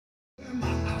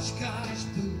Oshkosh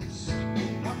boots.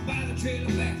 Walk by the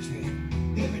trailer factory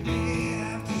every day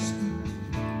after school.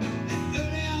 And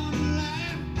early on in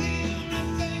life, the only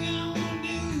thing I want to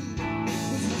do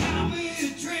was buy me a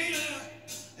trailer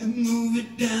and move it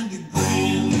down to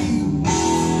Grandview.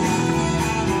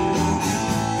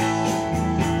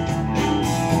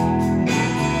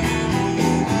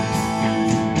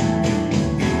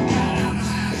 Got out of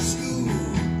high school,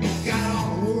 got on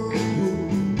a whirlpool,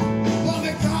 bought me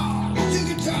a car, 2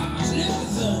 guitars and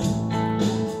everything.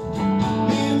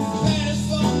 Me and Patty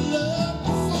fell in love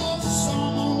before the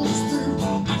summer was through.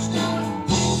 I started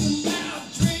thinking about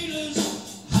trailers,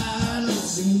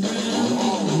 highlands and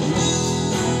Grandview.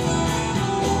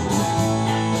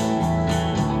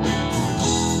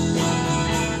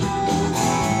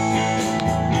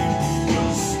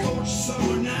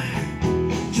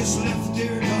 Just left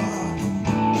their car,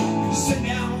 sitting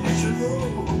down on Richard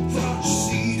Road, front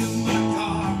seat of my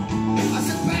car. I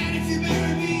said, Pat, if you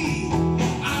marry me,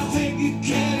 I'll take good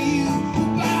care of you.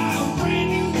 We'll buy a brand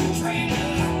new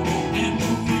trailer and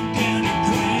move it down to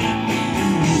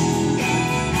Grandview.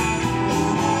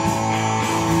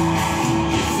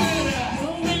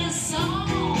 Wrote a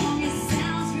song, it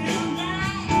sounds real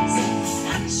nice.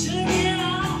 I should get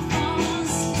off on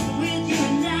with you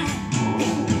tonight.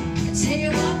 Tell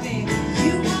you what, baby,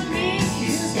 you want me,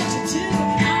 here's what you do.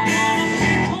 I wanna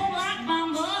be home like my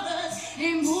mother's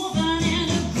and moving in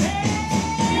a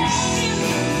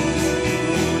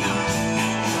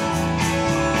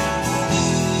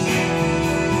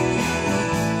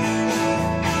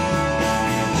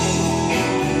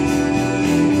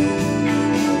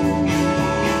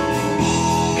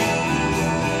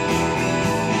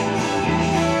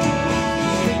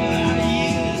Been a lot of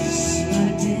years, lot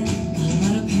of death, a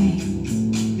lot of pain.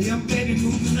 young baby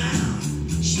moving out.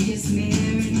 She gets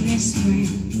married next spring.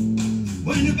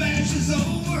 When the bash is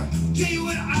over, tell you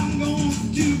what I